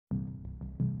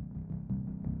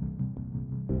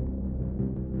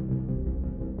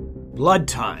Blood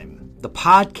Time, the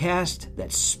podcast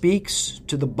that speaks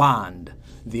to the bond,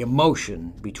 the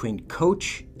emotion between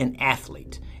coach and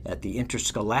athlete at the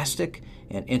interscholastic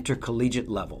and intercollegiate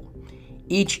level.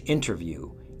 Each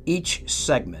interview, each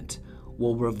segment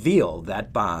will reveal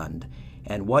that bond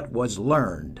and what was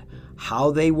learned,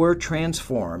 how they were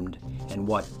transformed, and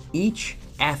what each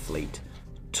athlete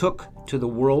took to the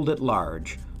world at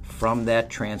large from that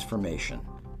transformation.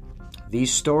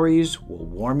 These stories will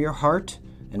warm your heart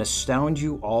and astound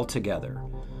you altogether.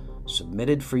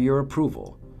 Submitted for your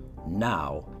approval.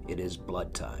 Now it is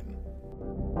Blood Time.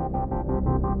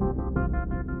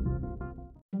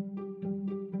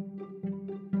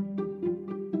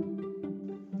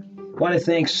 I want to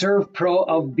thank ServPro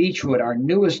of Beechwood, our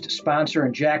newest sponsor,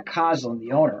 and Jack Coslin,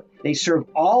 the owner. They serve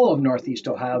all of Northeast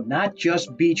Ohio, not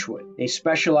just Beechwood. They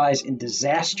specialize in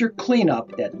disaster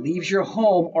cleanup that leaves your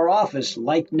home or office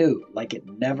like new, like it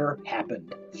never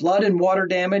happened. Flood and water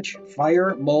damage,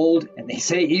 fire, mold, and they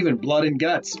say even blood and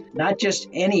guts. Not just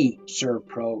any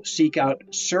ServPro. Seek out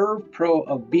ServPro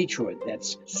of Beechwood.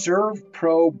 That's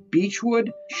ServPro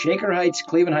Beechwood, Shaker Heights,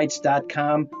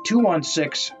 ClevelandHeights.com,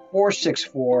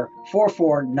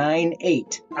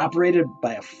 216-464-4498. Operated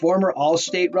by a former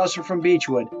All-State wrestler from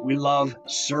Beechwood, we love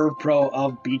ServPro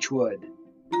of Beechwood.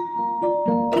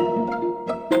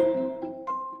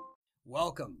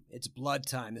 Welcome. It's Blood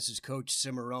Time. This is Coach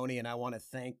Cimarroni, and I want to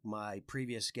thank my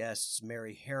previous guests,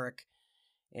 Mary Herrick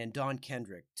and Dawn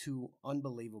Kendrick, two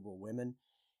unbelievable women.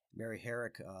 Mary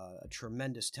Herrick, a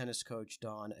tremendous tennis coach,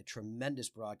 Dawn, a tremendous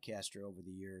broadcaster over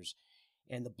the years,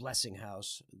 and the Blessing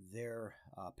House, their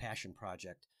passion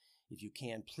project. If you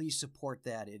can, please support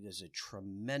that. It is a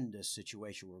tremendous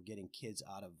situation. We're getting kids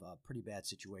out of pretty bad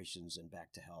situations and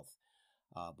back to health,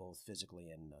 both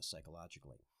physically and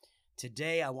psychologically.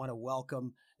 Today, I want to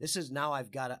welcome.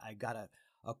 I've got a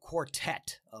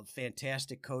quartet of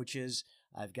fantastic coaches.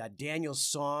 I've got Daniel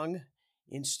Song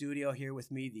in studio here with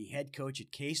me, the head coach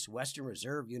at Case Western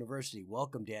Reserve University.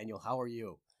 Welcome, Daniel. How are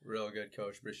you? Real good,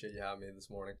 Coach. Appreciate you having me this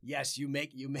morning. Yes, you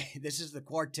make. This is the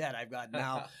quartet I've got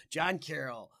now. John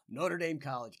Carroll, Notre Dame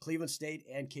College, Cleveland State,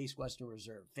 and Case Western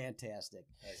Reserve. Fantastic.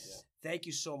 Yeah. Thank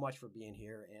you so much for being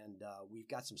here. And we've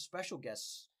got some special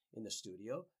guests in the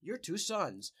studio. Your two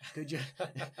sons. Could you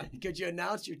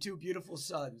announce your two beautiful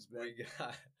sons, man?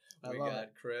 We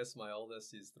got Chris, my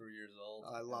oldest. He's 3 years old.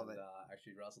 I love it.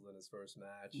 Actually wrestled in his first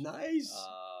match. Nice.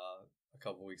 A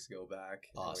couple weeks ago back.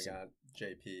 Awesome. And we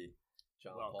got JP.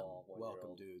 John Paul.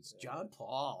 Welcome, dudes. Yeah. John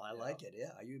Paul. I like it.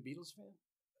 Yeah. Are you a Beatles fan?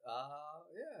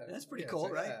 Yeah. That's pretty cool,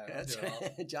 right? Yeah, that's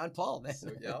John Paul, man.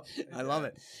 So, yep. I love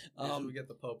it. We get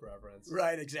the Pope reference.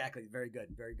 Right, exactly. Very good.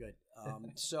 Very good.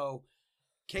 So,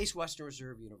 Case Western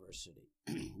Reserve University,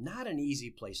 not an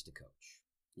easy place to coach.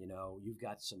 You know, you've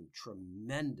got some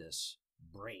tremendous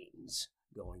brains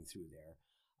going through there.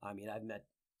 I mean, I've met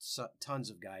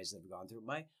tons of guys that have gone through.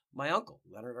 My uncle,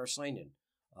 Leonard Arslanian,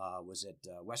 was at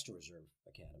Western Reserve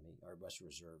Academy, or Western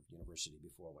Reserve University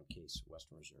before I went Case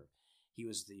Western Reserve. He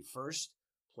was the first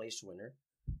place winner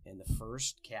and the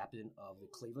first captain of the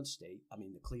Cleveland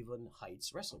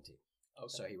Heights wrestling team. Okay.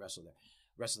 So he wrestled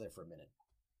there for a minute.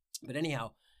 But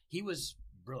anyhow, he was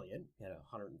brilliant. He had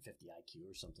 150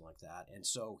 IQ or something like that. And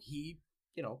so he,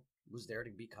 was there to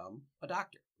become a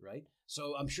doctor, right?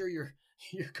 So I'm sure you're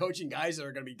coaching guys that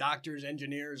are going to be doctors,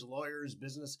 engineers, lawyers,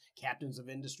 business, captains of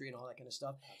industry, and all that kind of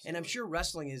stuff. Absolutely. And I'm sure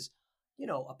wrestling is,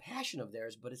 a passion of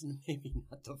theirs, but it's maybe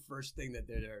not the first thing that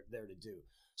they're there to do.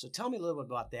 So tell me a little bit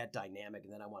about that dynamic,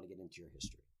 and then I want to get into your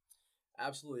history.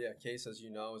 Absolutely, yeah. Case, as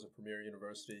you know, is a premier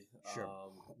university, sure.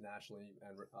 Nationally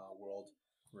and world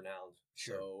renowned.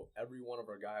 Sure. So every one of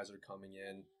our guys are coming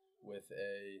in with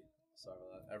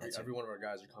every one of our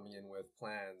guys are coming in with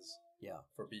plans. Yeah.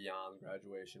 For beyond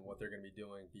graduation, what they're going to be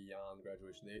doing beyond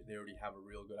graduation. They already have a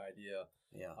real good idea.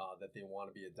 Yeah. That they want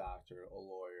to be a doctor, a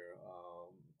lawyer,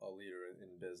 a leader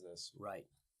in business. Right.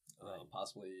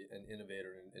 Possibly an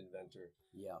innovator and inventor.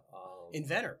 Yeah.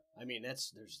 Inventor. I mean,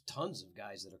 there's tons of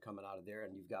guys that are coming out of there,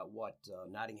 and you've got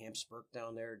Nottingham Spurk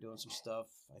down there doing some stuff.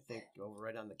 I think over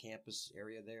right on the campus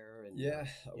area there, and yeah,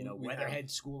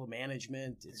 Weatherhead School of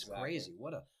Management. It's exactly. Crazy.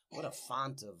 What a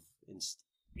font of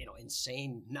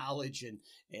insane knowledge and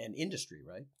industry,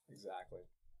 right? Exactly.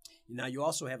 Now you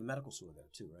also have a medical school there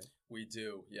too, right? We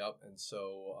do. Yep. And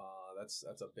so that's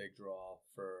a big draw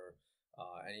for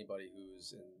anybody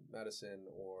who's in medicine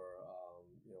or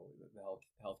the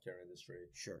healthcare industry.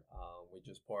 Sure. We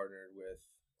just partnered with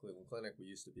Cleveland Clinic. We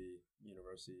used to be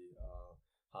University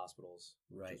Hospitals.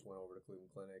 We right. just went over to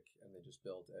Cleveland Clinic, and they just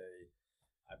built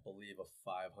I believe a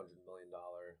 $500 million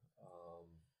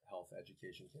health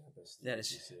Education Campus. That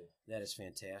is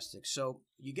fantastic. So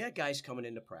you got guys coming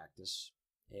into practice,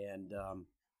 and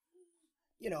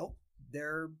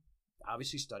they're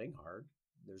obviously studying hard.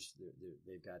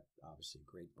 They've got obviously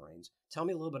great brains. Tell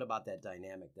me a little bit about that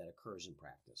dynamic that occurs in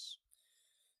practice.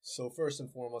 So first and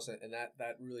foremost, and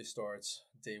that really starts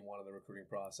day one of the recruiting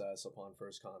process upon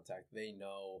first contact. They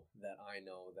know that I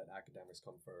know that academics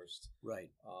come first.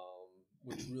 Right.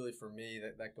 Which really for me,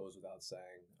 that goes without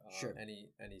saying. Sure.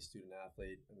 Any student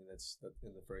athlete, I mean, that's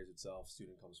in the phrase itself,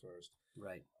 student comes first.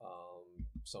 Right.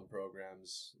 Some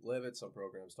programs live it, some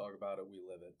programs talk about it, we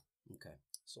live it. Okay.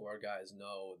 So our guys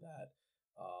know that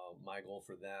my goal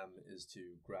for them is to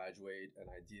graduate and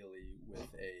ideally with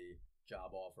a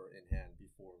job offer in hand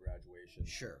before graduation.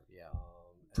 Sure, yeah.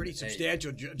 Pretty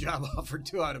substantial job offer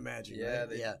too, I'd imagine. Yeah,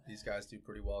 right? These guys do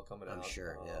pretty well coming out. I'm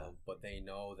sure, yeah. But they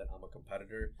know that I'm a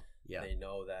competitor. Yeah. They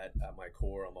know that at my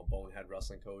core, I'm a bonehead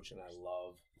wrestling coach, and I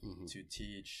love to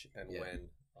teach and win.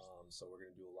 So we're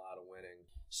going to do a lot of winning.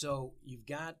 So you've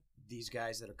got these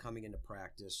guys that are coming into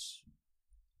practice.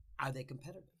 Are they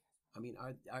competitive? I mean,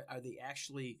 are they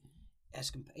actually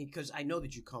as because I know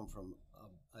that you come from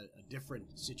a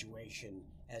different situation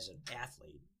as an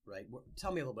athlete, right?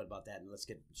 Tell me a little bit about that, and let's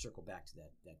circle back to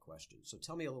that question. So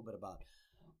tell me a little bit about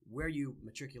where you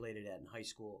matriculated at in high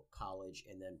school, college,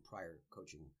 and then prior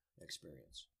coaching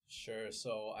experience. Sure.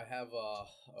 So I have a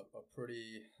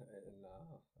pretty, and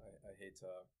I hate to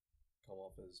come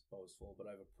off as boastful, but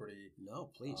I have a pretty... No,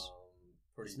 please.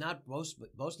 It's not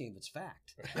boasting if it's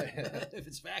fact. If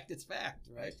it's fact, it's fact,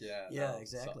 right? Yeah. Yeah,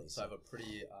 exactly. So I have a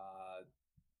pretty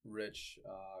rich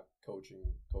coaching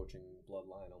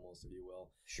bloodline, almost, if you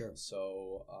will. Sure.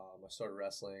 So I started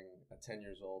wrestling at 10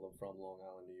 years old. I'm from Long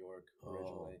Island, New York,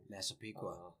 originally.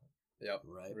 Massapequa. Yep.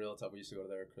 Right. Real tough. We used to go to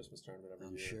their Christmas tournament every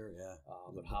year. I'm sure, yeah.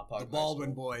 But Hop Hog the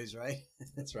Baldwin boys, right?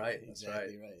 That's right.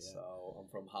 Exactly right. Yeah. So I'm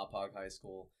from Hop Hog High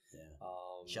School. Yeah.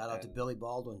 Shout out to Billy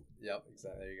Baldwin. Yep,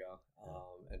 exactly. There you go.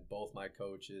 And both my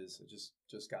coaches,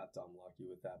 just got dumb lucky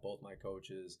with that. Both my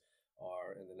coaches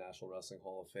are in the National Wrestling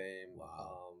Hall of Fame.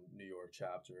 Wow. New York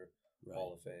chapter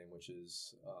Hall of Fame, which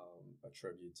is a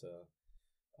tribute to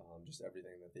just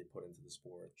everything that they put into the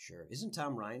sport. Sure. Isn't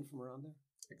Tom Ryan from around there?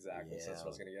 Exactly. Yeah. So that's what I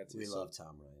was going to get to. We love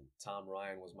Tom Ryan. Tom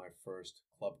Ryan was my first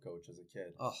club coach as a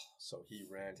kid. Oh. So he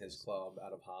ran his club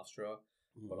out of Hofstra,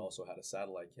 but also had a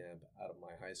satellite camp out of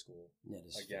my high school. That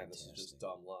is Again, fantastic. this is just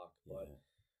dumb luck, but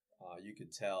you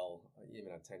could tell,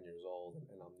 even at 10 years old,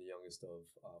 and I'm the youngest of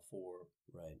four.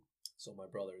 Right. So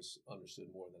my brothers understood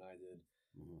more than I did.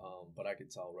 But I could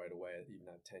tell right away,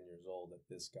 even at 10 years old, that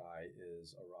this guy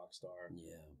is a rock star.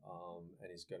 Yeah.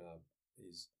 And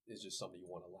he's just something you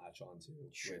want to latch onto,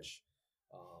 Sure. which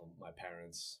my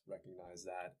parents recognized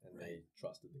that, and they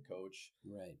trusted the coach.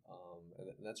 Right.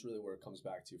 And that's really where it comes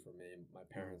back to for me. My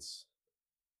parents,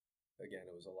 again,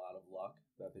 it was a lot of luck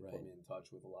that they put me in touch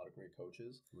with a lot of great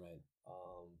coaches. Right.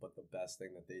 But the best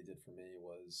thing that they did for me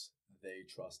was they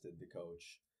trusted the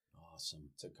coach. Awesome.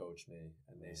 To coach me,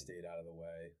 and they stayed out of the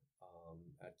way.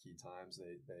 At key times,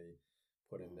 they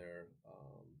put in their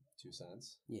 2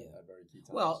 cents. At very key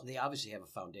times. Well, they obviously have a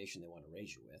foundation they want to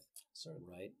raise you with.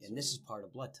 Certainly. Right? And this is part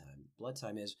of Blood Time. Blood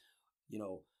Time is,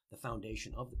 the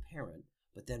foundation of the parent,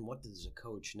 but then what does a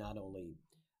coach not only,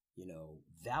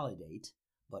 validate,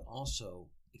 but also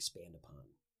expand upon?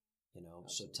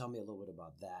 So tell me a little bit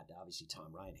about that. Obviously,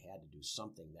 Tom Ryan had to do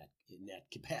something in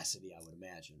that capacity, I would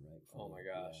imagine, right? Oh my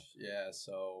gosh, yeah.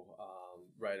 So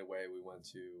right away we went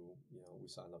to, we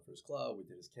signed up for his club, we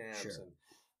did his camps, and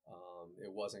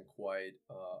it wasn't quite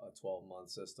a 12-month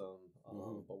system,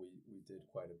 but we did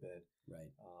quite a bit,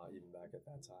 right? Even back at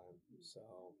that time. So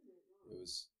it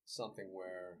was something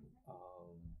where,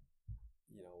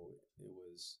 it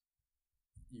was,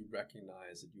 you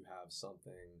recognize that you have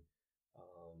something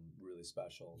really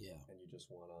special, and you just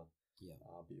want to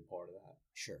be a part of that.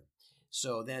 Sure.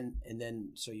 So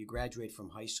so you graduate from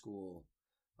high school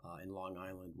in Long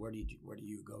Island. Where do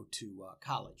you go to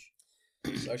college?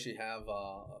 So I actually have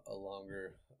a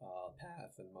longer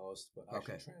path than most, but I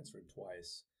actually transferred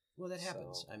twice. Well, that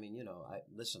happens. I mean,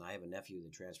 I have a nephew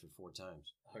that transferred 4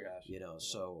 times. Oh gosh.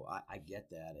 So I get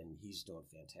that, and he's doing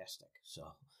fantastic. So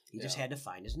he just had to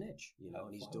find his niche,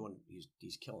 and he's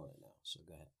killing it now. So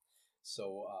go ahead.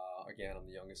 So, again, I'm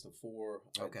the youngest of 4.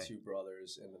 I had 2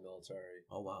 brothers in the military.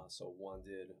 Oh, wow. So one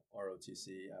did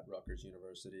ROTC at Rutgers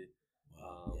University.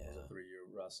 Wow. Was a 3-year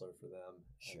wrestler for them.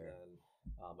 Sure. And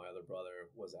then my other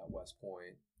brother was at West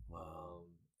Point. Wow.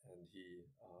 And he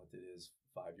did his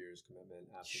 5 years commitment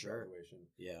after graduation.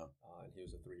 Yeah. And he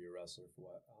was a 3-year wrestler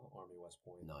for Army West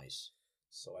Point. Nice.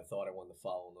 So I thought I wanted to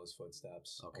follow in those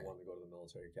footsteps. Okay. I wanted to go to the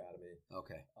military academy.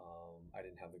 Okay. I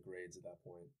didn't have the grades at that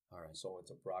point. All right. So I went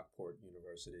to Brockport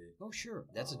University. Oh, sure.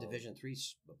 That's a Division III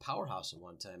powerhouse at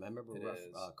one time. I remember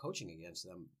coaching against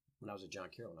them when I was at John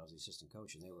Carroll, when I was the assistant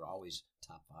coach, and they were always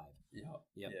top 5. Yep.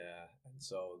 Yep. Yeah. And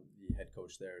so the head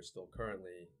coach there still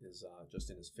currently is just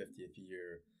in his 50th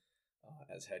year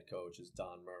as head coach is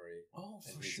Don Murray. Oh,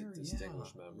 and for he's sure. a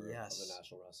distinguished member of Yes. the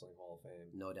National Wrestling Hall of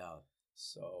Fame. No doubt.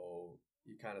 So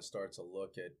you kind of start to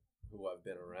look at who I've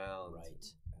been around. Right.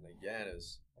 And again,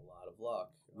 is a lot of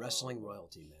luck. Wrestling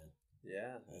royalty, man.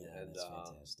 Yeah. Yeah, and that's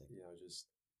fantastic. you know, just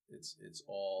it's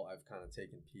all, I've kind of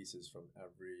taken pieces from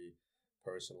every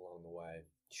person along the way.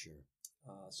 Sure.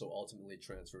 So ultimately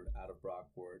transferred out of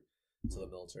Brockport to the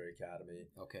military academy.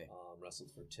 Okay.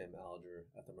 Wrestled for Tim Alger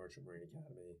at the Merchant Marine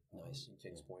Academy. Nice. In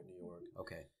Kings Point, New York.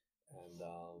 Okay. And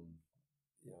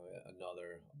you know,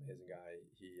 another amazing guy.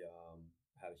 He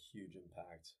had a huge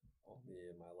impact on me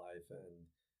in my life, and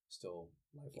still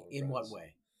lifelong In friends. what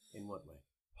way? In what way?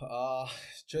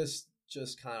 Just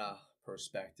kind of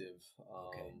perspective.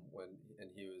 Okay.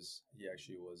 He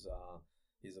actually was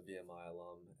he's a VMI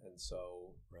alum, and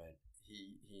so Right.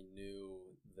 he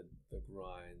knew the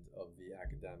grind of the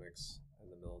academics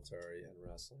and the military and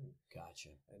wrestling, Gotcha.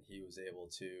 and he was able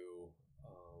to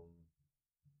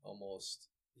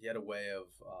he had a way of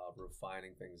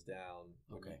refining things down.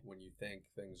 When you think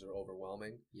things are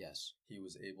overwhelming, Yes. he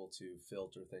was able to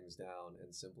filter things down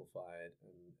and simplify it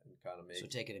and kind of make. So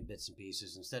take it in bits and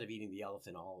pieces. Instead of eating the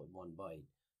elephant all in one bite,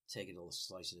 take it a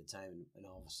slice at a time, and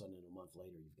all of a sudden, a month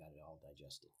later, you've got it all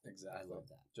digested. Exactly. I love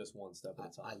that. Just one step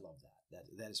at a time. I love that.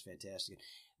 That is fantastic.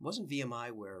 Wasn't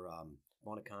VMI where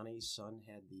Bonacani's son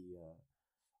had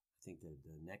I think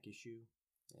the neck issue,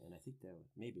 and I think that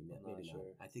maybe not.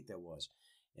 Sure. I think that was,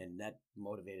 and that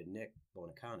motivated Nick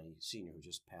Bonacani Sr., who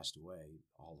just passed away,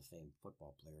 Hall of Fame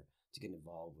football player, to get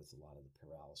involved with a lot of the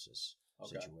paralysis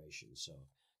situations. So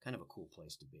kind of a cool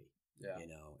place to be. Yeah. You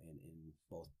know, in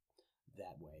both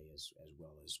that way as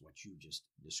well as what you just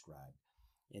described.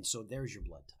 And so there's your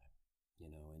blood type, you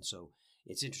know. And so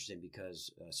it's interesting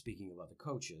because speaking of other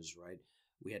coaches, right,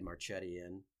 we had Marchetti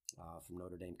in from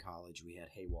Notre Dame College. We had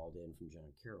Haywald in from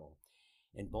John Carroll.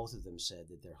 And both of them said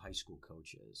that their high school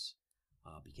coaches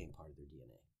became part of their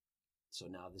DNA. So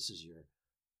now this is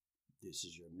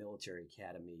your military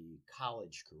academy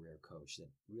college career coach that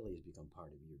really has become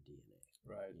part of your DNA.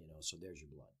 Right. You know, so there's your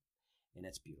blood. And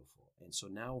that's beautiful. And so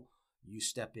now you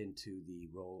step into the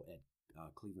role at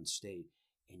Cleveland State,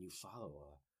 and you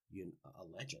follow a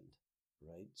legend,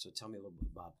 right? So tell me a little bit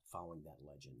about following that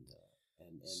legend,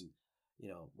 and you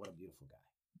know, what a beautiful guy.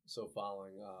 So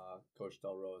following Coach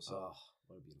Del Rosa,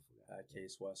 what a beautiful guy at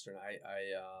Case Western,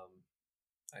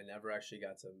 I never actually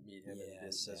got to meet him and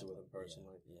visit with him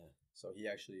personally. Yeah. So he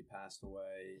actually passed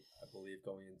away, I believe,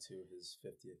 going into his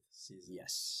 50th season.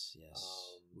 Yes.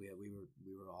 We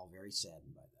were all very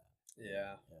saddened by that.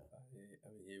 Yeah. I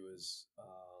mean, he was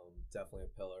definitely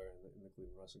a pillar in the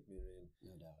Cleveland wrestling community,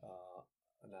 and no doubt,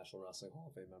 a National Wrestling Hall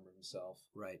of Fame member himself.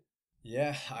 Right.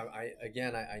 Yeah.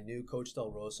 I knew Coach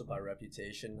Del Rosa by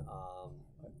reputation,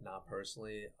 not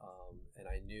personally, and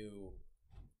I knew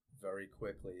very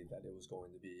quickly that it was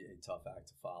going to be a tough act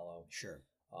to follow. Sure.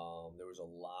 There was a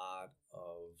lot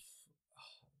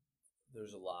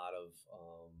of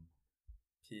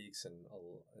peaks and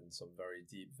some very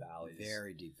deep valleys.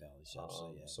 Very deep valleys.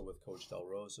 Absolutely. So with Coach Del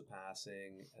Rosa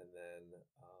passing, and then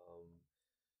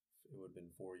it would have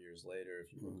been 4 years later,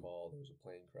 if you recall, there was a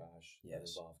plane crash that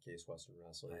involved Case Western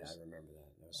wrestlers. I remember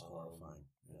that. That was horrifying.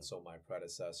 And so my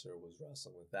predecessor was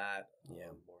wrestling with that.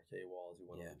 Yeah. Mark Haywald,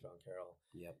 who went on to John Carroll.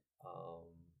 Yep.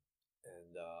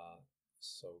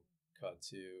 So cut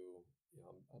to, you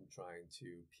know, I'm trying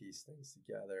to piece things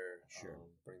together. Sure.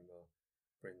 Bring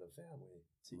the family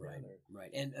together.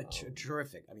 Right. And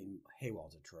terrific. I mean,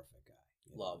 Haywald's a terrific guy.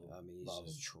 Love him. I mean, he's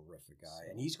a terrific guy.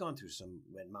 And he's gone through some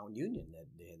at Mount Union that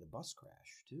they had the bus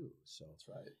crash too. So that's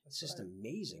right. It's just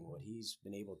amazing what he's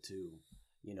been able to,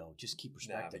 you know, just keep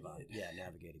perspective on. Yeah,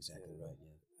 navigate exactly right.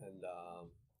 Yeah. And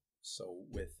so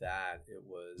with that, it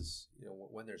was, you know,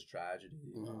 when there's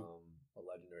tragedy, a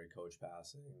legendary coach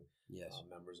passing,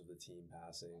 members of the team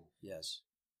passing,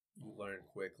 you learn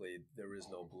quickly there is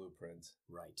no blueprint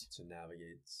to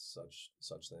navigate such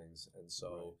things. And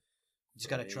so you just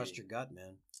got to trust your gut,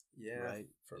 man. Yeah.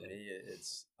 For me,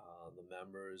 it's the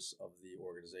members of the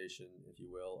organization, if you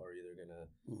will, are either going to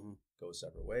go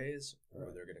separate ways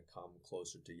or they're going to come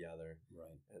closer together.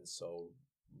 Right. And so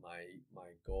my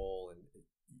goal, and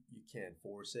you can't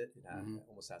force it. It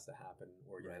almost has to happen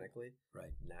organically,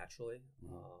 naturally.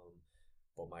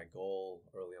 But my goal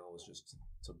early on was just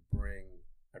to bring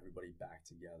everybody back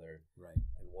together. Right.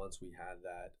 And once we had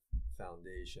that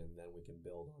foundation, then we can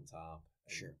build on top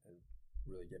and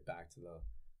really get back to the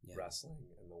wrestling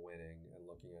and the winning and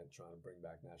looking at trying to bring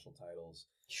back national titles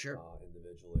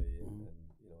individually and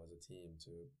as a team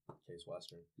to Case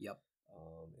Western. Yep.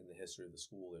 In the history of the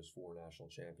school, there's 4 national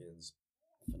champions.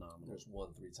 Phenomenal. There's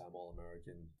 1 3-time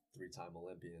All-American, 3-time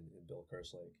Olympian in Bill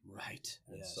Kerslake. Right.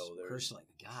 And yes. so there's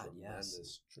Kerslake, God,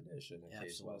 tremendous tradition at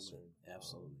Case Western.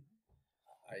 Absolutely.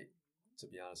 To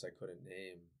be honest, I couldn't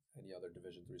name any other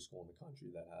Division III school in the country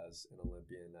that has an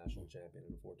Olympian, national champion,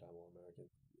 and a 4-time All-American.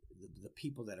 The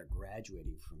people that are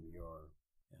graduating from your,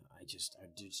 are just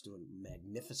doing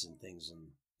magnificent things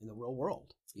in the real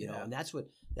world, you know, and that's what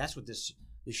this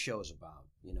show is about,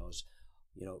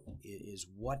 is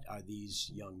what are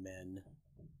these young men,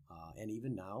 and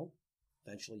even now,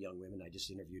 eventually young women. I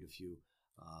just interviewed a few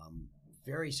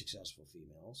very successful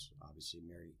females, obviously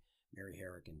Mary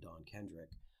Herrick and Dawn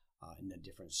Kendrick, in a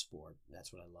different sport.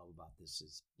 That's what I love about this.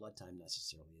 Is Blood Time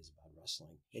necessarily is about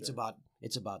wrestling. Sure.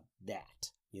 It's about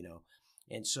that,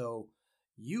 and so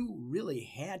you really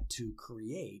had to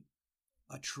create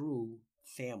a true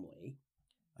family,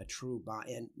 a true bond.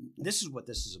 And this is what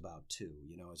this is about too.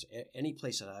 As any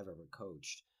place that I've ever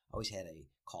coached, I always had a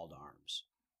call to arms.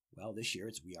 Well, this year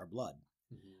it's We Are Blood.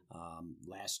 Mm-hmm.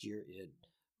 Last year it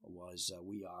was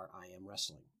I Am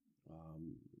Wrestling.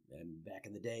 And back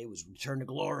in the day it was Return to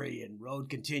Glory and Road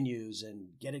Continues and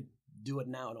Do It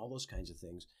Now and all those kinds of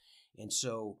things. And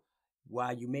so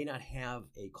while you may not have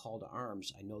a call to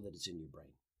arms, I know that it's in your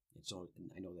brain.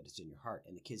 I know that it's in your heart,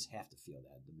 and the kids have to feel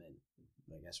that. The men,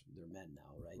 I guess they're men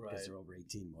now, right? Because they're over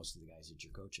 18, most of the guys that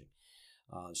you're coaching.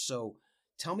 So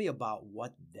tell me about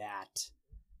what that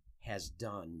has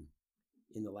done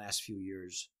in the last few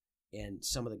years and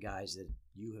some of the guys that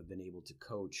you have been able to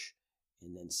coach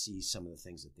and then see some of the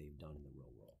things that they've done in the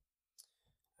real world.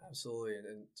 Absolutely.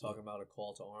 And talking about a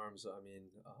call to arms, I mean,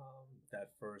 that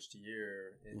first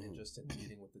year, and just in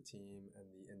meeting with the team and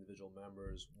the individual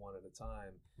members one at a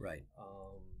time, right?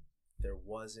 There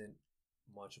wasn't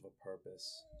much of a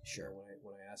purpose. Sure.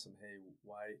 When I asked them, hey,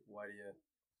 why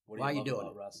are you doing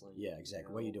about wrestling? Yeah,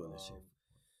 exactly. What are you doing this year?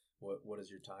 What is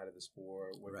your tie to the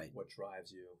sport? What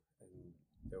drives you? And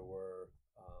there were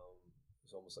it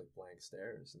was almost like blank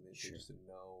stares, and they just didn't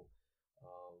know.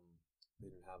 They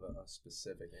didn't have a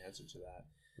specific answer to that.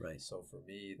 Right. So for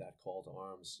me, that call to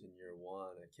arms in year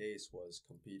 1 at Case was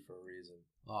compete for a reason.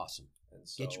 Awesome. And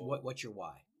so what's your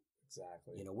why?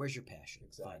 Exactly. Where's your passion?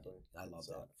 Exactly. I love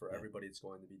that. For everybody, it's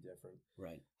going to be different.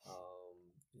 Right.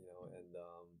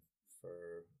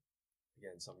 For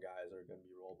again, some guys are going to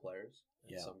be role players,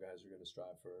 and some guys are going to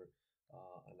strive for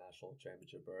a national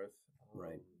championship berth.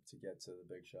 To get to the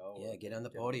big show. Yeah, get on the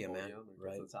podium, man.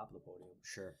 Get to the top of the podium.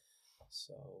 Sure.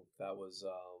 So that was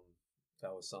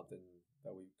something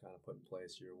that we kind of put in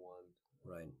place year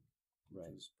 1. Right. Which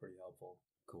was pretty helpful.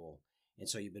 Cool. And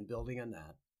so you've been building on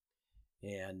that.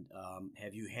 And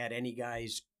have you had any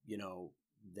guys,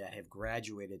 that have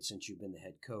graduated since you've been the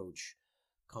head coach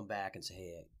come back and say,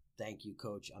 hey, thank you,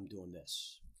 coach, I'm doing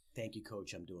this. Thank you,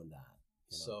 coach, I'm doing that.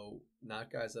 So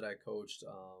not guys that I coached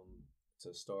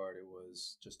to start. It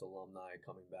was just alumni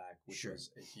coming back, which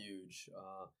was a huge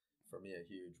for me, a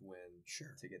huge win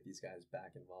to get these guys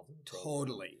back involved in the program.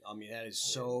 Totally. I mean,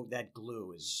 that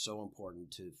glue is so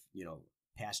important to,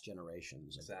 past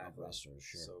generations of wrestlers.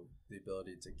 Sure. So the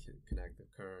ability to connect the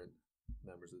current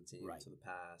members of the team to the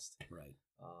past. Right.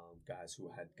 Guys who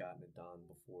had gotten it done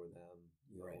before them,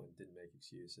 and didn't make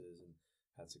excuses and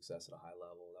had success at a high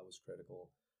level. That was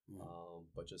critical.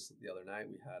 But just the other night,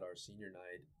 we had our senior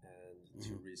night, and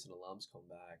 2 recent alums come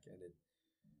back, and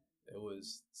it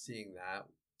was seeing that,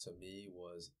 to me,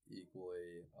 was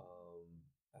equally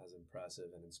as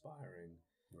impressive and inspiring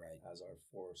as our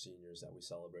 4 seniors that we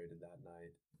celebrated that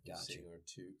night. Gotcha. Seeing our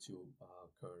two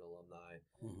current alumni.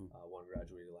 One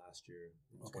graduated last year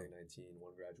in 2019,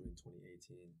 one graduated in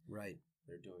 2018. Right.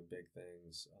 They're doing big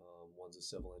things. One's a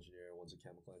civil engineer, one's a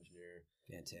chemical engineer.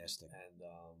 Fantastic. And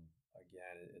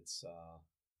again,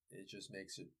 it just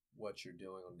makes it what you're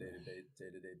doing on a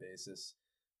day-to-day basis.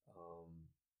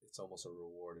 It's almost a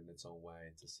reward in its own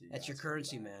way to see. That's your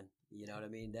currency, man. You know what I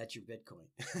mean? That's your Bitcoin.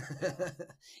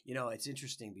 It's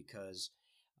interesting because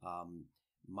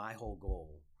my whole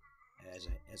goal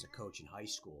as a coach in high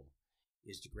school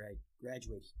is to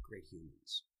graduate great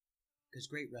humans, because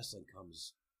great wrestling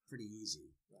comes pretty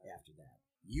easy after that.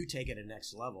 You take it to the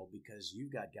next level because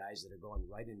you've got guys that are going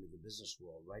right into the business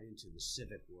world, right into the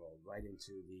civic world, right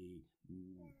into the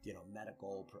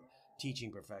medical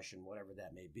teaching profession, whatever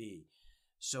that may be.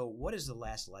 So what is the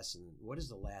last lesson? What is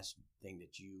the last thing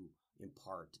that you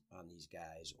impart on these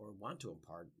guys or want to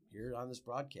impart here on this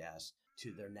broadcast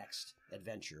to their next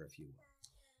adventure, if you will?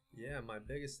 Yeah, my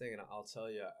biggest thing, and I'll tell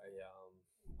you,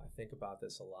 I think about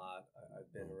this a lot.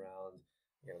 I've been around,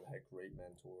 I had great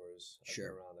mentors. I've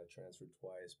been around. I transferred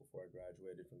twice before I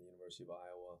graduated from the University of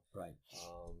Iowa. Right.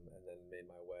 And then made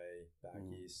my way back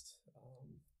east.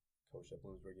 Coached at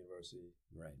Bloomsburg University,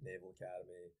 right. Naval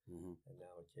Academy, and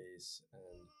now at Case.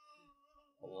 And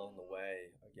along the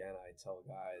way, again, I tell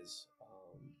guys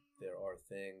there are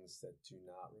things that do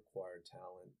not require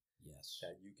talent. Yes.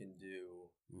 That you can do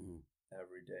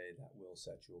every day that will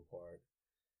set you apart.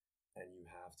 And you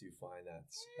have to find that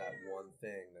one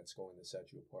thing that's going to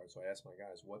set you apart. So I ask my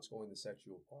guys, what's going to set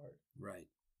you apart? Right.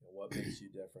 And what makes you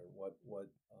different? What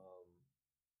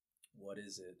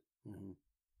is it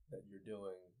that you're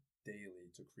doing daily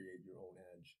to create your own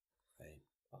edge? Right.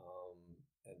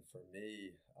 And for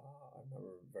me, I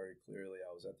remember very clearly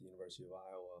I was at the University of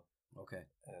Iowa. Okay.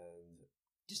 And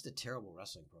just a terrible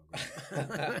wrestling program.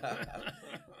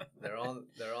 They're on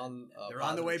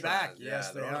the way back. Trend.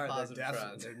 Yes, yeah, they are.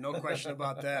 Definitely. There's no question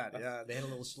about that. Yeah, they had a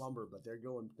little slumber, but they're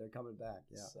coming back.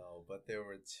 Yeah. So, but there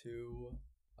were two,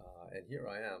 and here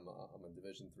I am. I'm a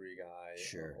Division III guy.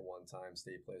 Sure. A one-time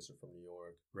state placer from New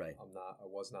York. Right. I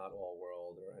was not all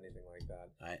world or anything like that.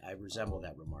 I resemble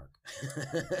that remark.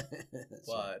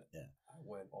 But yeah. I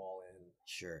went all in.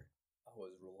 Sure. I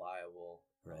was reliable.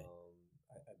 Right.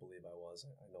 I believe I was.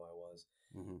 I know I was.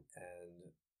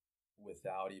 And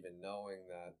without even knowing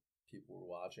that people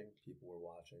were watching.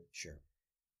 Sure.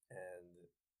 And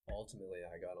ultimately,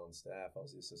 I got on staff. I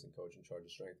was the assistant coach in charge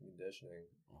of strength and conditioning.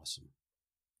 Awesome.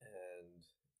 And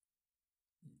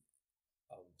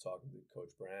I'm talking to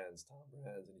Coach Brands, Tom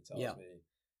Brands, and he tells me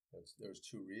there's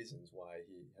two reasons why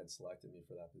he had selected me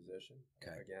for that position.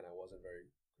 Okay. Again, I wasn't very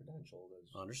credentialed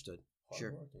as understood.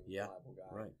 hardworking, reliable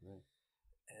guy. Right.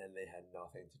 And they had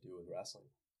nothing to do with wrestling.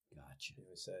 Gotcha.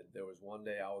 He said there was one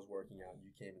day I was working out.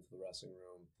 You came into the wrestling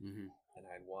room, and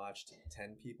I'd watched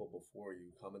 10 people before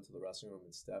you come into the wrestling room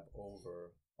and step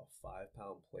over a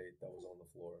 5-pound plate that was on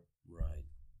the floor. Right.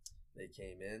 They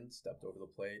came in, stepped over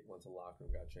the plate, went to the locker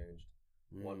room, got changed.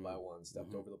 One by one,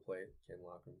 stepped over the plate, came to the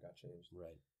locker room, got changed.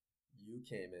 Right. You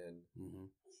came in, you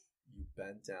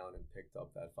bent down and picked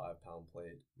up that 5-pound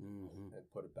plate and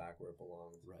put it back where it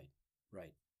belonged. Right.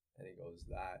 Right. And he goes,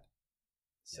 that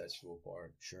sets you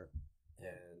apart. Sure.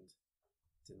 And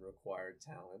didn't require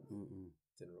talent,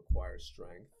 didn't require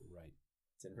strength, right?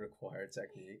 Didn't require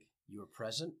technique. You were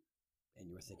present and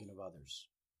you were thinking of others.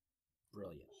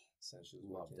 Brilliant. Essentially,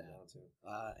 love that. Down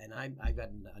to. And I've got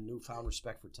a newfound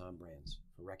respect for Tom Brands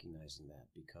for recognizing that,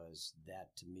 because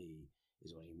that to me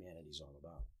is what humanity's all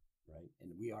about, right?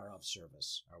 And we are of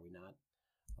service, are we not?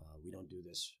 We don't do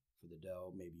this for the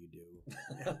dough. Maybe you do.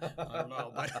 I don't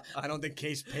know, but I don't think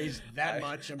Case pays that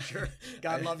much. I'm sure.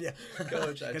 God love you,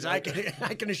 Coach. Because I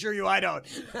can assure you I don't.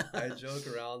 I joke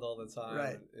around all the time.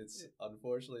 Right. It's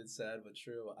unfortunately it's sad but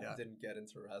true. I didn't get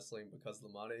into wrestling because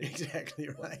of the money. Exactly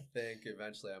right. I think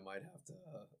eventually I might have to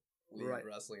leave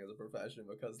wrestling as a profession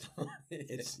because of the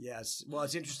money. Yes. Well,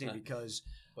 it's interesting because.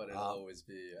 But it'll always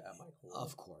be at my core.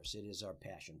 Of course, it is our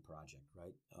passion project,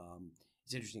 right?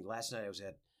 It's interesting. Last night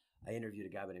I interviewed a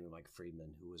guy by the name of Mike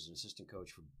Friedman, who was an assistant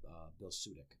coach for Bill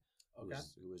Sudik,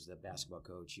 who was the basketball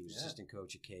coach. He was assistant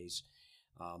coach at Case.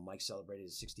 Mike celebrated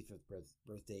his 65th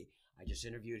birthday. I just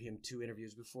interviewed him 2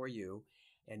 interviews before you,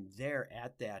 and there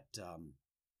at that,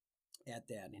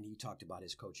 and he talked about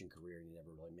his coaching career, and he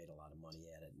never really made a lot of money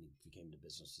at it, and he became into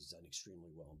business. He's done extremely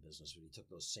well in business, but he took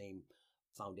those same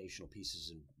foundational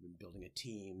pieces in building a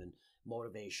team and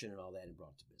motivation and all that and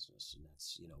brought it to business, and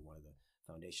that's one of the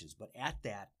foundations. But at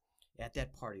that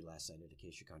party last night at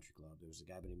Acacia Country Club, there was a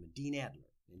guy by the name of Dean Adler.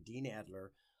 And Dean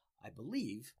Adler, I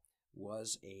believe,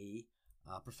 was a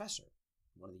professor,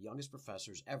 one of the youngest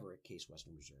professors ever at Case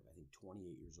Western Reserve. I think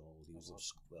 28 years old. He was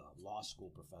a law school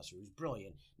professor. He was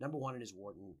brilliant. Number 1 in his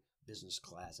Wharton business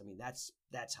class. I mean, that's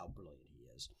how brilliant he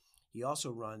is. He also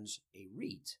runs a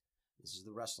REIT. This is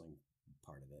the wrestling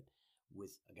part of it,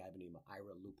 with a guy by the name of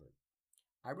Ira Lupert.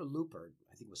 Ira Lupert,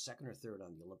 I think, was 2nd or 3rd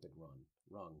on the Olympic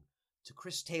rung to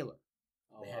Chris Taylor,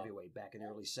 the heavyweight back in the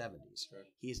early 70s. Sure.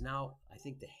 He is now, I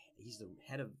think, he's the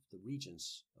head of the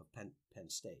Regents of Penn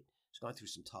State. He's gone through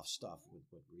some tough stuff with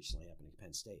what recently happened at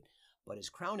Penn State. But his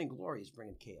crowning glory is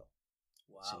bringing Cale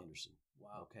Sanderson.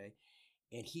 Wow. Okay?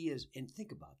 And he is, and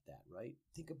think about that, right?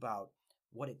 Think about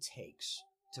what it takes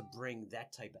to bring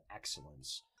that type of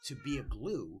excellence, to be a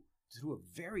glue through a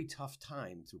very tough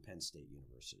time through Penn State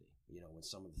University, when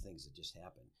some of the things that just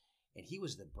happened. And he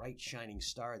was the bright, shining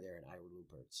star there in Ira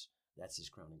Lupert's. That's his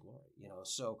crowning glory,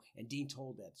 So, and Dean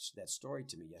told that story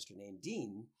to me yesterday. And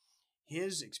Dean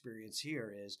his experience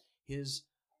here is his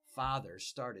father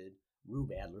started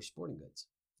Rube Adler Sporting Goods,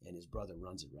 and his brother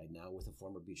runs it right now with a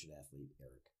former Beecher athlete,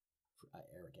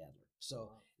 Eric Adler.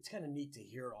 So it's kind of neat to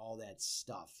hear all that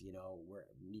stuff, where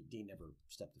Dean never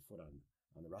stepped a foot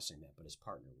on the wrestling mat, but his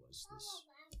partner was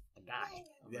a guy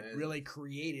that really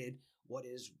created what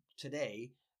is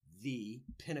today the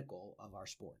pinnacle of our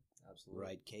sport. Absolutely.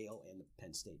 Right, Kale and the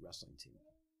Penn State wrestling team.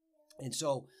 And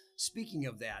so, speaking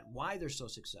of that, why they're so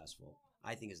successful,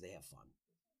 I think, is they have fun.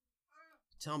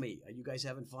 Tell me, are you guys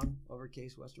having fun over at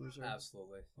Case Western Reserve?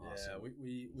 Absolutely. Awesome.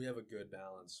 Yeah, we have a good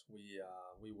balance.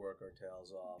 We work our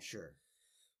tails off. Sure.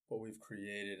 But we've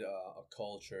created a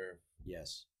culture.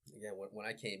 Yes. Again, when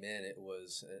I came in, it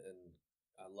was, and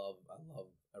I love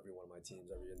every one of my teams,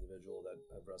 every individual that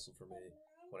have wrestled for me.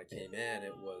 When I came in,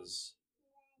 it was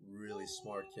really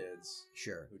smart kids.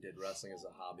 Sure. Who did wrestling as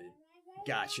a hobby.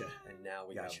 Gotcha. And now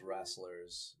we have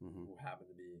wrestlers who happen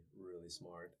to be really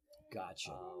smart.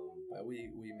 Gotcha. But we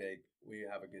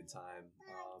have a good time.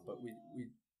 But we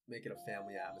make it a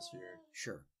family atmosphere.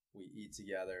 Sure. We eat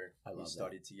together. We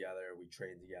study that. together. We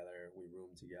train together. We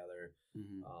room together.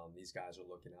 Mm-hmm. These guys are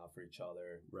looking out for each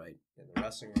other. Right. In the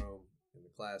wrestling room, in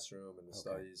the classroom, in the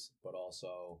studies, but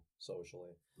also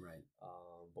socially. Right.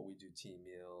 But we do team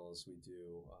meals. We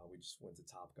just went to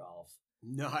Top Golf.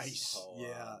 Nice. So,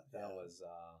 that was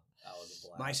a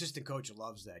blast. My assistant coach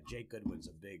loves that. Jake Goodwin's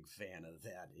a big fan of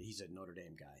that. He's a Notre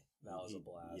Dame guy. That was a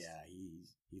blast. Yeah,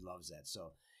 he loves that.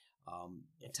 So,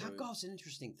 Top Golf's an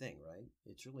interesting thing, right?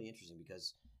 It's really interesting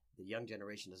because the young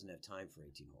generation doesn't have time for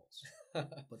 18 holes,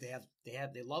 but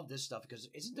they love this stuff because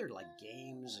isn't there like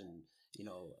games and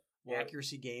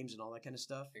accuracy games and all that kind of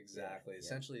stuff? Exactly. Yeah.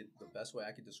 Essentially, the best way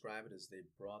I could describe it is they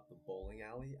brought the bowling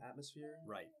alley atmosphere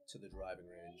to the driving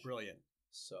range. Brilliant.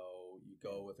 So you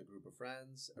go with a group of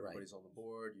friends, everybody's on the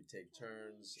board, you take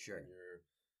turns, and you're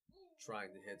trying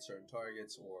to hit certain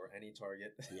targets or any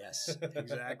target. Yes,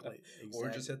 exactly. Or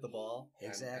just hit the ball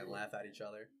and laugh at each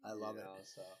other. I love it.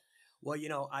 So. Well,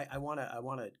 I want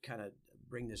to kind of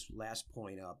bring this last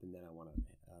point up, and then I want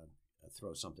to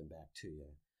throw something back to you.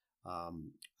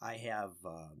 I have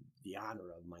the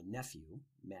honor of my nephew,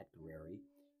 Matt Guerreri.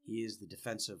 He is the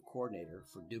defensive coordinator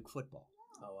for Duke football.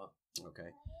 Oh, wow.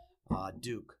 Okay.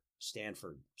 Duke,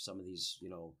 Stanford, some of these,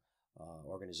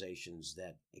 organizations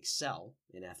that excel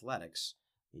in athletics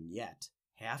and yet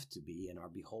have to be and are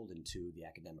beholden to the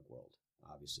academic world.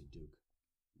 Obviously, Duke.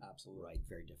 Absolutely. Right.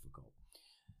 Very difficult.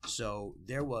 So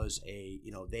there was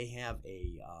they have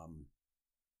a,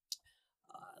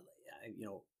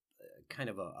 kind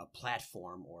of a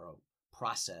platform or a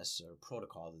process or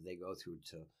protocol that they go through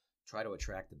to try to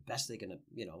attract the best they can,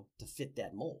 to fit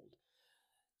that mold.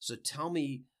 So tell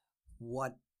me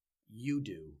what you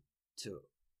do to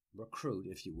recruit,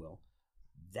 if you will,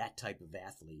 that type of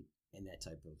athlete and that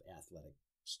type of athletic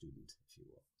student, if you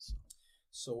will.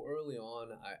 So early on,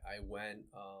 I went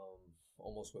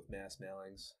almost with mass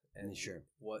mailings, and sure,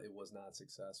 it was not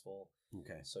successful.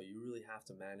 Okay. So you really have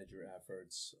to manage your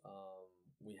efforts.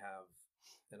 We have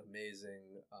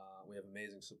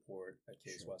amazing support at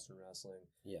Case Western Wrestling.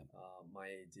 Yeah. My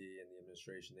AD and the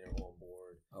administration, they're on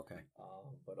board. Okay.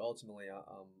 But ultimately,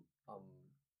 I'm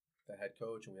the head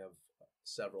coach, and we have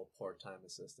several part-time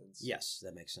assistants. Yes,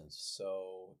 that makes sense.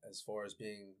 So as far as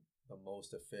being the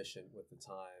most efficient with the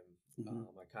time,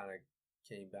 I kind of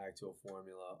came back to a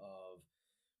formula of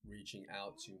reaching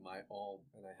out to my own,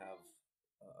 and I have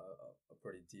a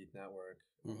pretty deep network,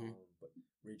 but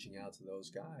reaching out to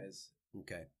those guys,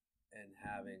 and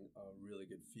having a really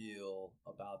good feel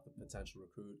about the potential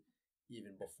recruit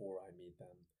even before I meet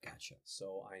them. Gotcha.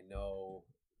 So I know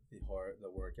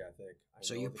the work ethic.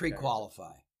 So you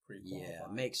pre-qualify. Pre-qualify. Yeah,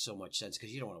 it makes so much sense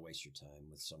because you don't want to waste your time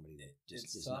with somebody that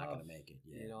just is not going to make it.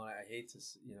 Yeah. I hate to,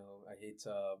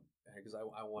 because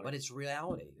I want. But it's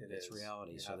reality. It's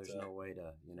reality. So there's no way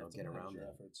to, get around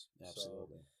that. Efforts.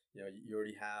 Absolutely. So, you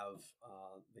already have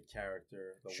the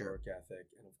character, the work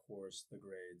ethic, and of course the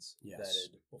grades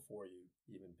vetted before you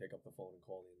even pick up the phone and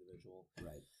call the individual.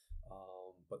 Right.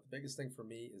 But the biggest thing for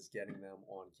me is getting them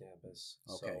on campus.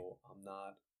 Okay. So I'm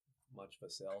not much of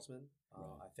a salesman. Right.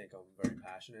 I think I'm very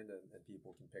passionate, and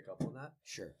people can pick up on that.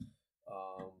 Sure.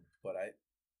 But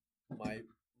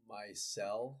my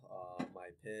sell, my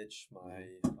pitch,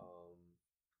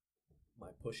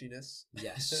 my pushiness.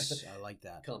 Yes, I like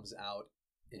that. Comes out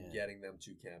in getting them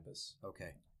to campus.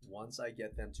 Okay. Once I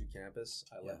get them to campus,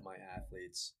 I let my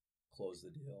athletes close the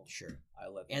deal. Sure. I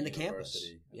let the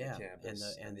university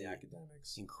campus, and the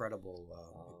academics. Incredible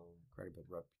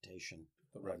reputation.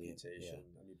 The reputation.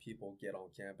 I mean, people get on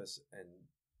campus and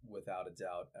without a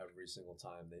doubt, every single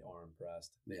time they are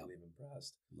impressed. They leave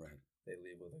impressed. Right. They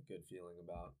leave with a good feeling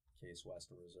about Case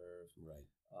Western Reserve. Right.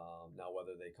 Now,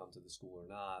 whether they come to the school or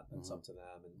not, that's up to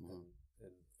them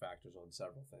and factors on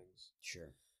several things. Sure.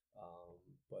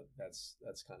 But that's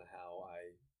kind of how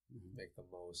I make the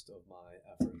most of my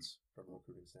efforts from a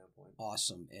recruiting standpoint.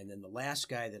 Awesome. And then the last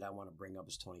guy that I want to bring up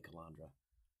is Tony Calandra.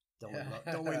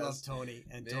 Don't we love Tony?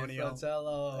 Antonio.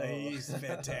 He's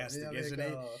fantastic, isn't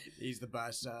he? He's the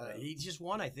best. He just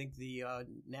won, I think, the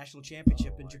national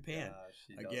championship in Japan. Gosh,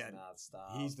 he does not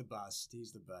stop. He's the best.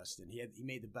 He's the best. And he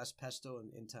made the best pesto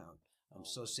in town. I'm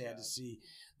so sad to see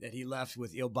that he left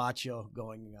with Il Baccio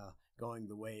going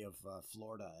the way of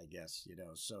Florida, I guess,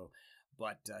 So,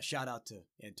 but shout out to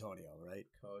Antonio, right?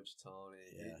 Coach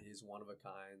Tony. Yeah. He's one of a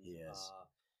kind. Yes.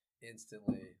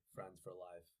 Instantly friends for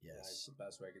life. Yes. That's the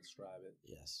best way I could describe it.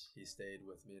 Yes. He stayed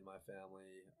with me and my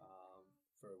family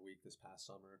for a week this past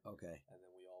summer. Okay. And then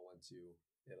we all went to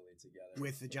Italy together.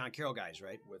 With the John Carroll guys,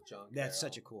 right? With John Carroll. That's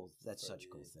such a cool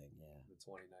thing, yeah. The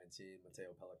 2019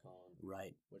 Matteo Pellicone.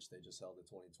 Right. Which they just held the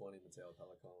 2020 Matteo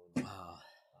Pellicone. Wow.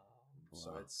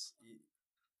 So it's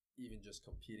even just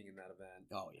competing in that event.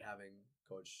 Oh, yeah. Having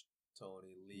Coach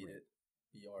Tony lead it,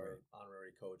 be our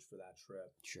honorary coach for that trip.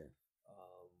 Sure.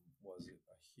 Was a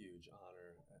huge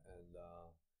honor and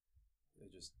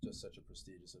it just such a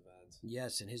prestigious event.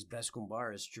 Yes, and his best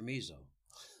kumbar is Chamizo.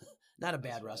 Not a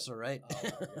bad wrestler, right? Oh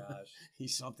my gosh.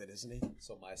 He's something, isn't he?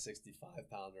 So my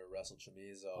 65-pounder wrestled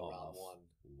Chamizo round one.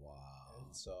 Wow.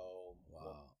 And so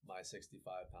my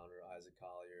 65-pounder, Isaac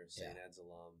Collier, St. Ed's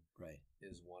alum,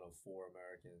 is one of 4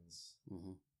 Americans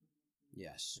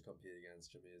yes. to compete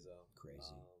against Chamizo.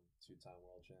 Crazy. 2-time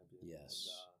world champion. Yes.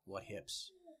 And, what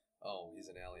hips? Oh, he's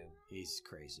an alien. He's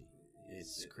crazy.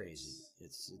 It's crazy.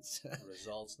 It's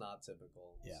results not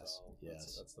typical. Yes. So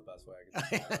yes. That's the best way I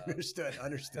can describe that.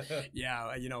 Understood. Yeah.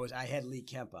 I had Lee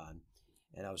Kemp on,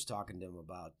 and I was talking to him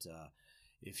about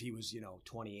if he was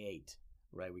 28,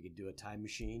 right? We could do a time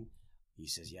machine. He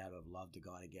says, "Yeah, I'd have loved to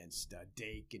go on against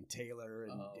Dake and Taylor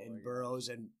and Burroughs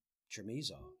and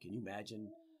Chamizo. Can you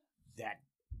imagine that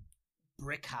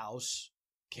brick house?"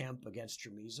 Kemp against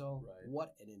Chamizo. Right.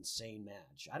 What an insane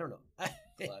match. I don't know.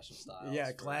 Clash of styles.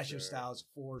 Yeah, clash of styles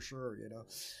for sure,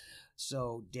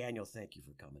 So, Daniel, thank you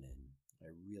for coming in.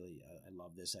 I really I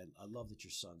love this. I love that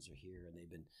your sons are here and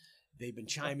they've been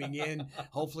chiming in.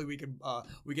 Hopefully we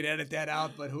can edit that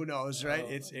out, but who knows, right?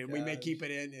 We may keep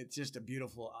it in. It's just a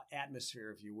beautiful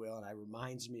atmosphere, if you will, and it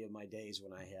reminds me of my days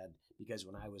because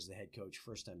when I was the head coach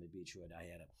first time at Beechwood, I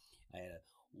had a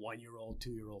 1-year-old,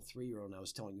 2-year-old, 3-year-old, and I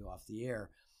was telling you off the air,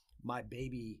 my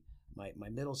baby, my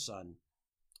middle son,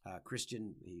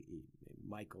 Christian,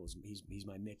 Michael's, he's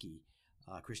my Mickey,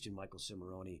 Christian Michael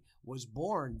Cimarroni, was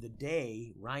born the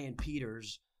day Ryan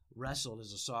Peters wrestled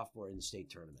as a sophomore in the state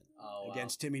tournament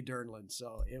against Timmy Durnland.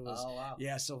 So it was,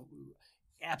 so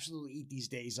absolutely eat these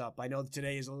days up. I know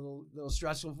today is a little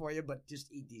stressful for you, but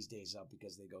just eat these days up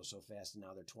because they go so fast, and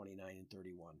now they're 29 and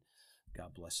 31.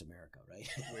 God bless America, right?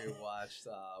 We watched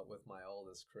with my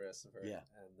oldest, Christopher, and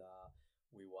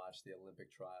we watched the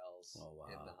Olympic trials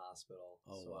in the hospital.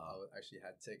 I actually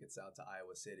had tickets out to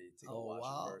Iowa City to go watch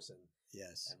in person.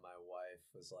 Yes. And my wife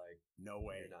was like, "No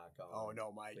way, you're not going." Oh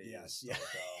no, Please, yeah,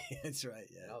 go. That's right.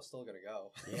 Yeah, and I was still gonna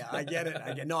go. Yeah, I get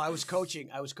it. No, I was coaching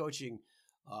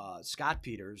Scott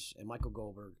Peters and Michael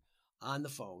Goldberg on the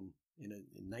phone in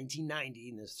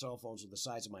 1990, and the cell phones were the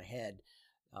size of my head.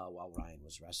 While Ryan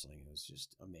was wrestling, it was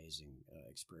just amazing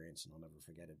experience, and I'll never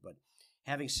forget it. But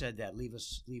having said that,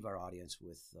 leave our audience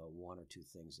with 1 or 2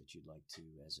 things that you'd like to,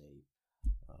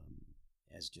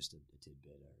 as just a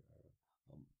tidbit or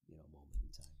moment in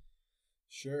time.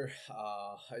 Sure.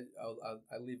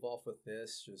 I leave off with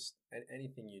this. Just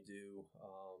anything you do,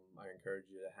 I encourage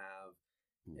you to have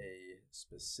a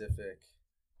specific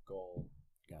goal.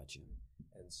 Gotcha.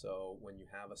 And so when you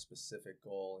have a specific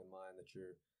goal in mind that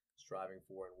you're striving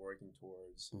for and working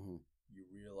towards, you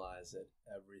realize that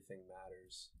everything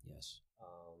matters. Yes.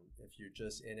 If you're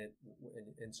just in it,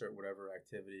 insert whatever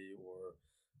activity or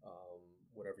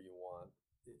whatever you want.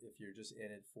 If you're just in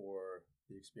it for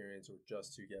the experience or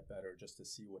just to get better, just to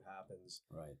see what happens,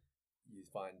 right, you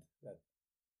find that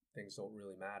things don't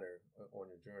really matter on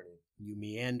your journey. You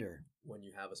meander. When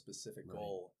you have a specific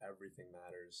goal, everything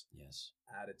matters. Yes.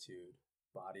 Attitude,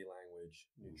 body language,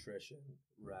 nutrition,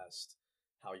 rest,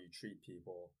 how you treat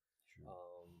people,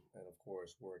 and of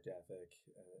course work ethic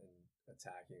and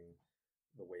attacking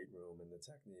the weight room and the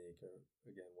technique, or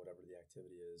again whatever the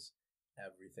activity is.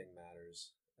 Everything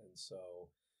matters, and so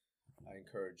I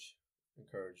encourage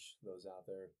those out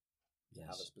there,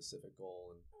 have a specific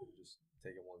goal and just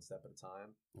take it one step at a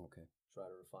time. Okay. Try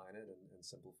to refine it and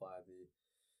simplify the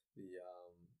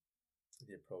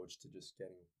approach to just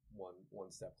getting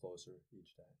one step closer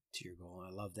each day to your goal. And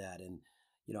I love that. And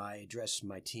I address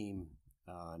my team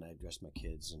and I address my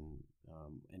kids and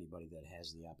anybody that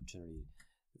has the opportunity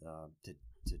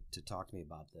to talk to me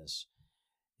about this,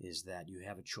 is that you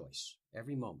have a choice.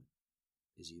 Every moment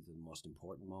is either the most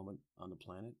important moment on the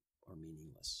planet or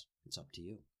meaningless. It's up to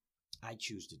you. I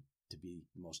choose to be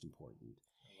the most important.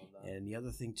 I love that. And the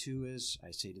other thing too is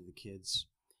I say to the kids,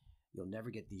 you'll never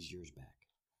get these years back,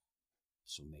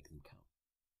 so make them count.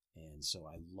 And so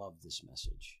I love this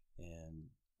message. And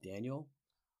Daniel,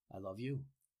 I love you.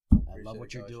 I love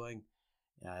what you're doing.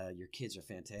 Your kids are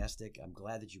fantastic. I'm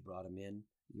glad that you brought them in.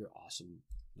 You're awesome,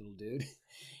 little dude.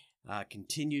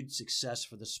 Continued success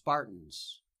for the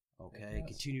Spartans. Okay, yes.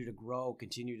 Continue to grow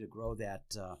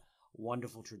that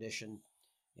wonderful tradition,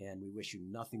 and we wish you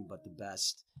nothing but the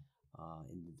best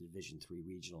in the Division III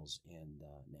regionals and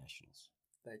nationals.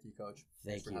 Thank you, Coach.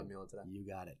 Thanks for having me on today. You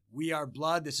got it. We are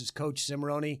Blood. This is Coach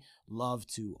Cimoroni. Love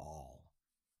to all.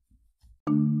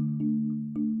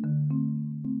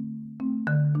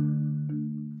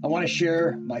 I want to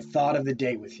share my thought of the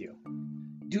day with you.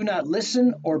 Do not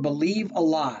listen or believe a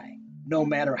lie, no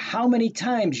matter how many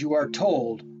times you are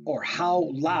told or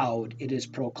how loud it is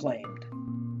proclaimed.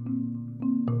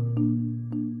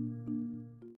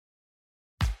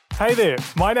 Hey there,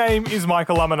 my name is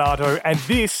Michael Laminato, and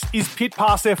this is Pit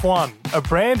Pass F1, a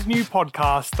brand new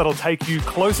podcast that'll take you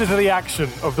closer to the action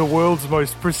of the world's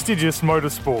most prestigious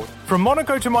motorsport. From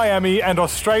Monaco to Miami and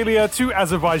Australia to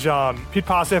Azerbaijan, Pit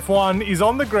Pass F1 is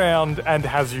on the ground and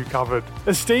has you covered.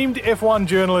 Esteemed F1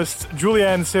 journalists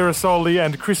Julianne Cerasoli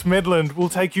and Chris Medland will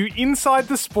take you inside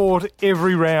the sport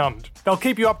every round. They'll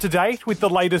keep you up to date with the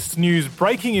latest news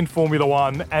breaking in Formula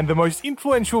One and the most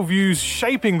influential views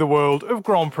shaping the world of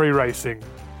Grand Prix racing.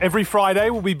 Every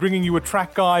Friday, we'll be bringing you a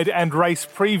track guide and race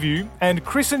preview, and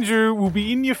Chris and Ju will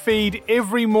be in your feed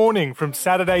every morning from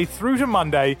Saturday through to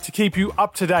Monday to keep you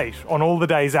up to date on all the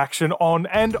day's action on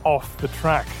and off the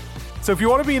track. So if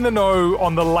you want to be in the know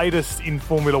on the latest in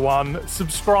Formula One,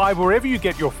 subscribe wherever you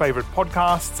get your favourite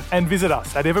podcasts and visit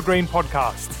us at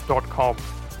evergreenpodcasts.com.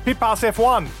 Pit Pass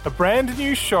F1, a brand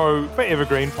new show for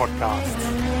Evergreen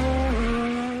Podcasts.